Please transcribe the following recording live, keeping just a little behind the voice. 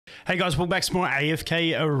Hey guys, welcome back to more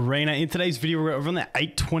AFK Arena. In today's video, we're over on the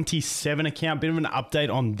 827 account. Bit of an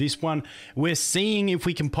update on this one. We're seeing if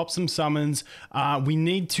we can pop some summons. We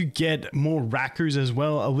need to get more Rakus as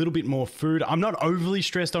well, a little bit more food. I'm not overly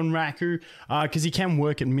stressed on Raku because he can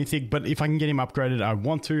work at Mythic, but if I can get him upgraded, I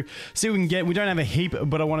want to. See what we can get. We don't have a heap,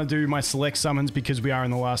 but I want to do my select summons because we are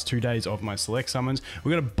in the last 2 days of my select summons.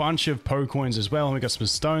 We've got a bunch of Po coins as well, and we've got some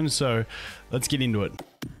stones, so let's get into it.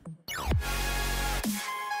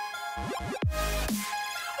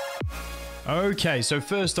 Okay, so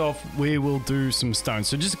first off, we will do some stones.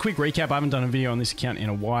 So just a quick recap, I haven't done a video on this account in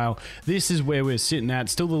a while. This is where we're sitting at,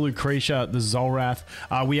 still the Lucretia, the Zolrath.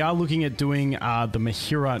 We are looking at doing the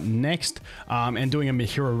Mahira next, and doing a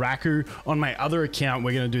Mahira Raku. On my other account,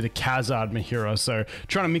 we're going to do the Khazard Mahira, so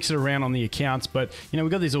trying to mix it around on the accounts, but you know,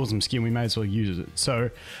 we've got this awesome skin, we may as well use it. So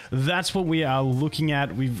that's what we are looking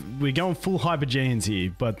at. We're going full Hypergeans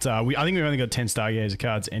here, but I think we've only got 10 Stargazer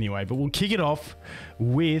cards anyway, but we'll kick it off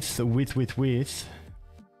with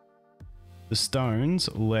the stones.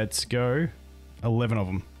 Let's go. 11 of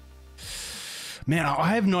them. Man,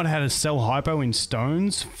 I have not had a sell hypo in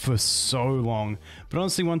stones for so long. But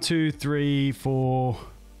honestly, 1, 2, 3, 4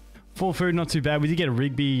 food, not too bad. We did get a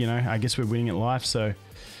Rigby, you know, I guess we're winning at life, so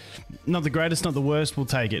not the greatest, not the worst. We'll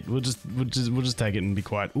take it. We'll just take it and be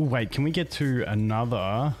quiet. Oh wait, can we get to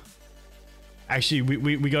another? Actually,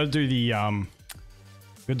 we got to do the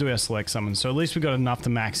we'll do our select summon. So at least we got enough to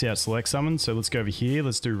max out select summon. So let's go over here.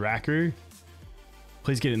 Let's do Raku.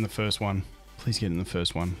 Please get in the first one. Please get in the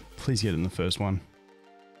first one. Please get in the first one.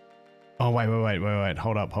 Oh, wait.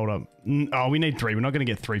 Hold up. Oh, we need 3. We're not going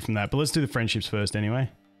to get 3 from that, but let's do the friendships first anyway.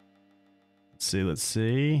 Let's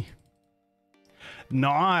see.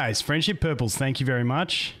 Nice. Friendship purples. Thank you very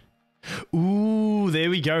much. Ooh, there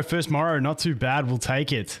we go. First Morrow. Not too bad. We'll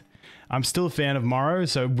take it. I'm still a fan of Morrow,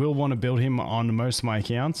 so we'll want to build him on most of my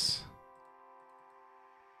accounts.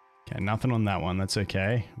 Okay, nothing on that one. That's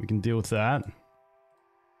okay. We can deal with that.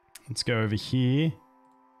 Let's go over here.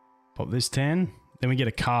 Pop this 10. Then we get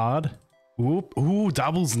a card. Whoop. Ooh,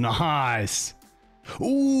 doubles. Nice.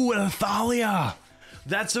 Ooh, an Athalia.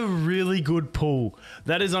 That's a really good pull.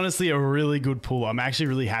 That is honestly a really good pull. I'm actually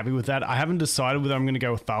really happy with that. I haven't decided whether I'm going to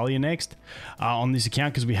go with Thalia next on this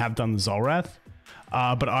account because we have done the Zolrath.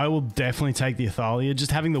 But I will definitely take the Athalia.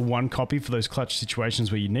 Just having the 1 copy for those clutch situations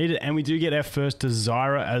where you need it. And we do get our first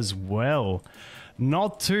Desira as well.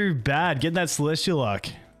 Not too bad. Get that Celestial Luck.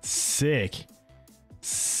 Sick.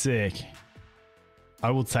 Sick.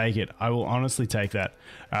 I will take it. I will honestly take that.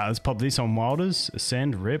 Let's pop this on Wilders.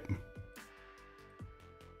 Ascend. Rip.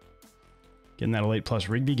 Getting that Elite Plus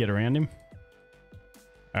Rigby. Get around him.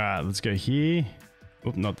 Alright, let's go here.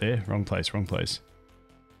 Oop, not there. Wrong place. Wrong place.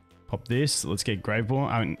 Pop this. Let's get Graveborn.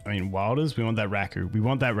 I mean, Wilders. We want that Raku. We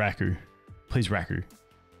want that Raku. Please, Raku.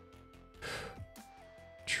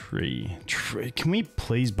 Tree. Can we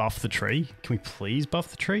please buff the tree? Can we please buff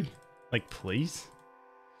the tree? Like, please?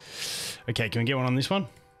 Okay, can we get one on this one?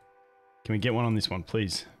 Can we get one on this one,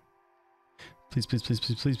 please?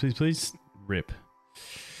 Please. Rip.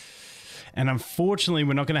 And unfortunately,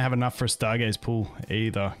 we're not going to have enough for a Stargaze pool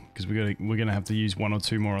either, because we're going to have to use 1 or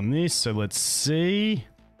 2 more on this. So let's see.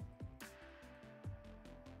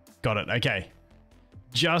 Got it. Okay.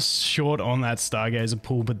 Just short on that Stargazer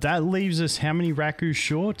pool, but that leaves us how many Rakus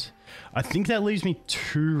short? I think that leaves me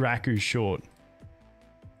 2 Rakus short.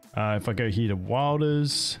 If I go here to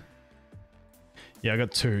Wilders. Yeah, I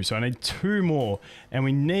got 2. So I need 2 more. And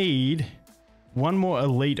we need 1 more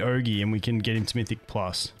Elite Ogie and we can get him to Mythic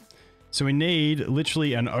Plus. So we need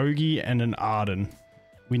literally an Ogie and an Arden.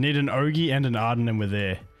 We need an Ogie and an Arden and we're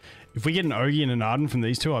there. If we get an Ogie and an Arden from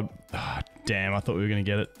these two, damn, I thought we were going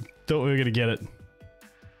to get it.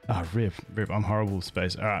 Ah, rip. I'm horrible with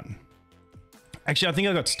space. All right. Actually, I think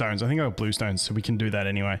I got stones. I think I got blue stones, so we can do that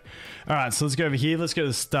anyway. All right, so let's go over here. Let's go to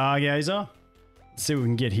the Stargazer. Let's see what we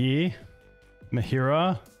can get here.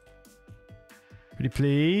 Mahira. Pretty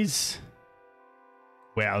please.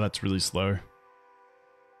 Wow, that's really slow.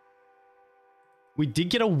 We did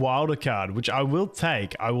get a Wilder card, which I will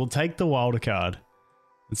take. I will take the Wilder card.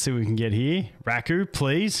 Let's see what we can get here. Raku,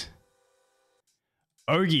 please.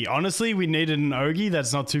 Ogie. Honestly, we needed an Ogie.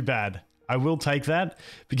 That's not too bad. I will take that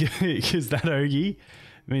because that Ogie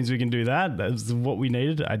means we can do that. That's what we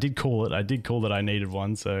needed. I did call it. I did call that I needed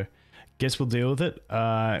one, so guess we'll deal with it.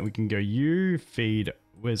 We can go you, feed.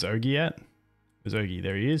 Where's Ogie at? Where's Ogie?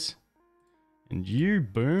 There he is. And you,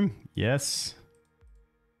 boom. Yes.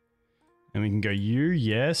 And we can go you,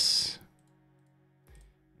 yes.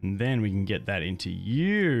 And then we can get that into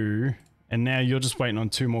you. And now you're just waiting on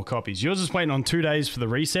 2 more copies. You're just waiting on 2 days for the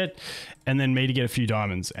reset and then me to get a few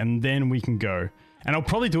diamonds. And then we can go. And I'll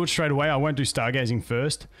probably do it straight away. I won't do stargazing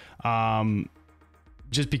first.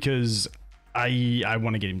 Just because I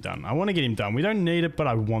want to get him done. I want to get him done. We don't need it, but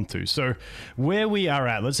I want to. So where we are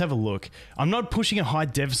at, let's have a look. I'm not pushing a high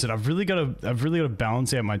deficit. I've really got to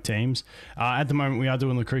balance out my teams. At the moment, we are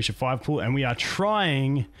doing Lucretia 5 pool, and we are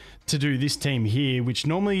trying to do this team here, which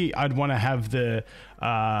normally I'd want to have the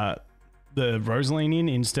Rosaline in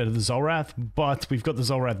instead of the Zolrath, but we've got the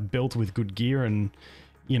Zolrath built with good gear and,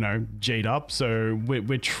 you know, G'd up. So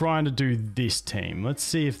we're trying to do this team. Let's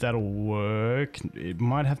see if that'll work. It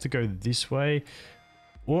might have to go this way.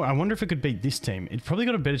 Or I wonder if it could beat this team. It's probably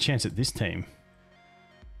got a better chance at this team.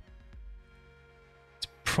 It's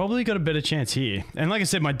probably got a better chance here. And like I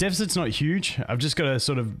said, my deficit's not huge. I've just got to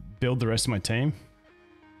sort of build the rest of my team.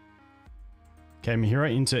 Okay,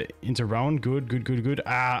 Mihira into Rowan. Good.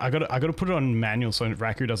 I gotta put it on manual so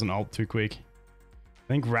Raku doesn't ult too quick. I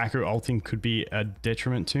think Raku ulting could be a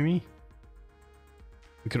detriment to me.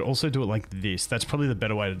 We could also do it like this. That's probably the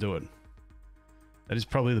better way to do it. That is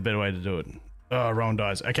probably the better way to do it. Oh, Rowan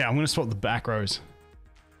dies. Okay, I'm gonna swap the back rows.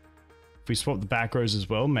 If we swap the back rows as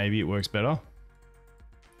well, maybe it works better.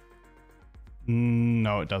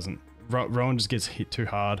 No, it doesn't. Rowan just gets hit too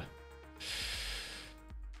hard.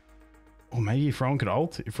 Or maybe if Rowan could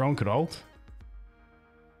ult.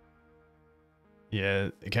 Yeah,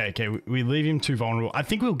 okay. We leave him too vulnerable. I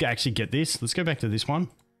think we'll actually get this. Let's go back to this one.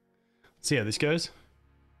 See how this goes.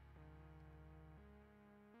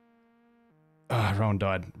 Ah, Rowan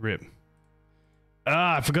died. Rip.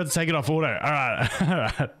 Ah, I forgot to take it off auto. All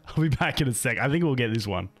right. I'll be back in a sec. I think we'll get this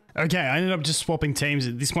one. Okay, I ended up just swapping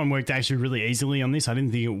teams. This one worked actually really easily on this. I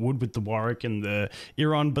didn't think it would with the Warwick and the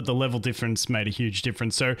Iron, but the level difference made a huge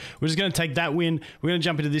difference. So we're just going to take that win. We're going to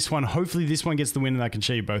jump into this one. Hopefully this one gets the win and I can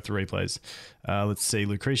show you both the replays. Let's see.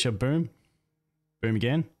 Lucretia, boom. Boom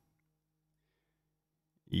again.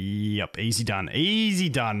 Yep, easy done. Easy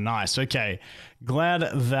done. Nice. Okay, glad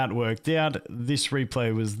that worked out. This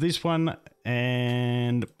replay was this one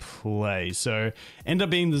and play. So ended up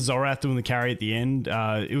being the Zolrath doing the carry at the end.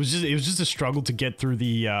 It was just a struggle to get through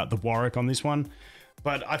the Warwick on this one.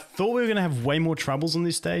 But I thought we were going to have way more troubles on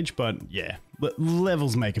this stage. But yeah,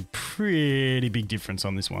 levels make a pretty big difference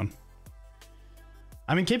on this one.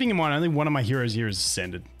 I mean, keeping in mind, only one of my heroes here is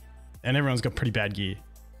ascended. And everyone's got pretty bad gear.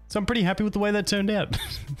 So I'm pretty happy with the way that turned out.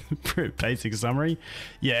 Pretty basic summary.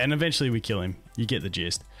 Yeah, and eventually we kill him. You get the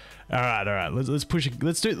gist. All right. Let's push it.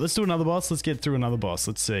 Let's do another boss. Let's get through another boss.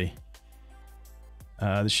 Let's see.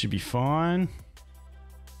 This should be fine.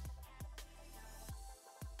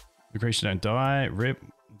 Lucretia don't die. Rip.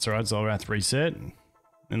 It's alright. Zolrath reset.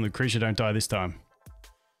 And Lucretia don't die this time.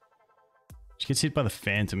 She gets hit by the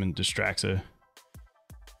Phantom and distracts her.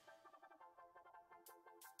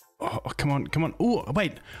 Oh, come on. Oh,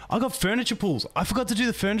 wait. I got furniture pools. I forgot to do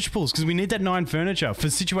the furniture pools because we need that 9 furniture for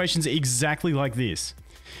situations exactly like this.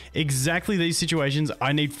 Exactly these situations,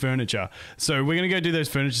 I need furniture. So we're going to go do those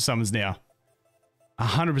furniture summons now.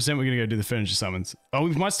 100% we're going to go do the furniture summons. Oh,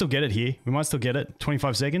 we might still get it here. We might still get it.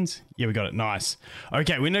 25 seconds? Yeah, we got it. Nice.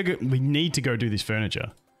 Okay, we need to go do this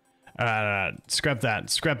furniture. Scrap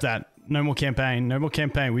that. No more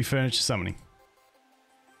campaign. We furniture summoning.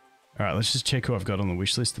 All right, let's just check who I've got on the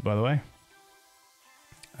wish list, by the way.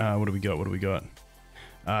 What do we got?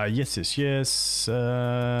 Yes.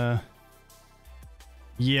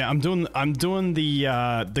 Yeah, I'm doing the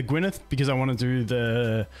Gwyneth because I want to do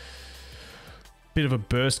the bit of a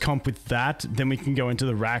burst comp with that. Then we can go into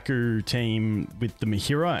the Raku team with the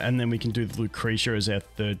Mihira, and then we can do the Lucretia as our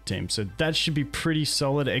third team. So that should be pretty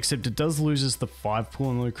solid, except it does lose us the 5 pool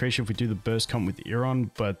on the Lucretia if we do the burst comp with Iron,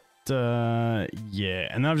 but yeah,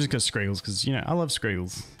 and then I've just got Skriggles because, you know, I love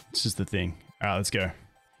Skriggles. It's just the thing. All right, let's go.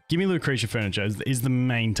 Give me Lucretia furniture is the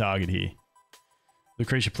main target here.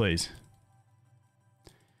 Lucretia, please.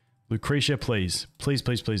 Lucretia, please. Please.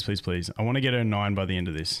 I want to get her 9 by the end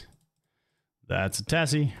of this. That's a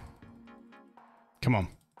Tassie. Come on.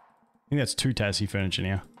 I think that's 2 Tassie furniture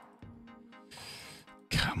now.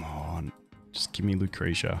 Come on. Just give me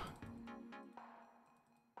Lucretia.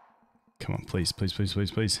 Come on, please.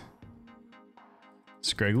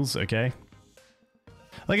 Skriggles, okay.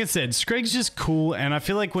 Like I said, Screg's just cool, and I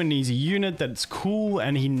feel like when he's a unit that's cool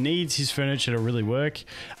and he needs his furniture to really work,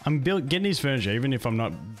 I'm getting his furniture, even if I'm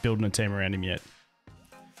not building a team around him yet.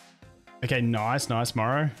 Okay, nice,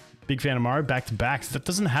 Morrow. Big fan of Morrow, back to backs. That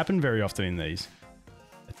doesn't happen very often in these.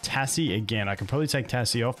 A Tassie again. I can probably take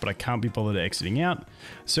Tassie off, but I can't be bothered exiting out.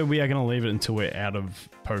 So we are going to leave it until we're out of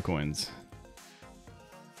Pocoins.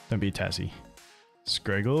 Don't be a Tassie.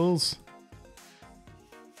 Skriggles.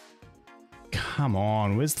 Come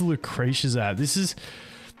on, where's the Lucretia's at? This is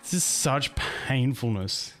such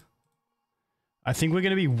painfulness. I think we're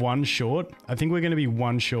going to be one short. I think we're going to be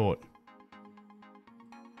one short.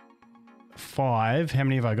 5. How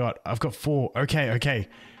many have I got? I've got 4. Okay, okay.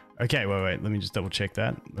 Okay, wait. Let me just double check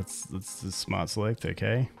that. That's the smart select.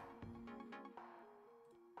 Okay.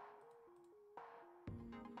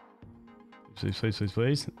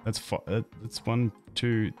 Please. That's 5. That's 1,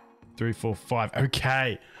 2, 3, 4, 5.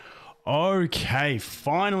 Okay. Okay,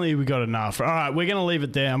 finally we got enough. All right, we're going to leave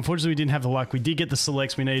it there. Unfortunately, we didn't have the luck. We did get the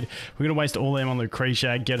selects we need. We're going to waste all them on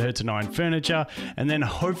Lucretia, get her to 9 furniture, and then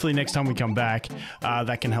hopefully next time we come back,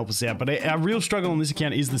 that can help us out. But our real struggle on this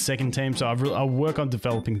account is the second team, so I'll work on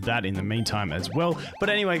developing that in the meantime as well. But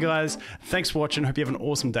anyway, guys, thanks for watching. Hope you have an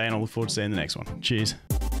awesome day, and I look forward to seeing you in the next one. Cheers.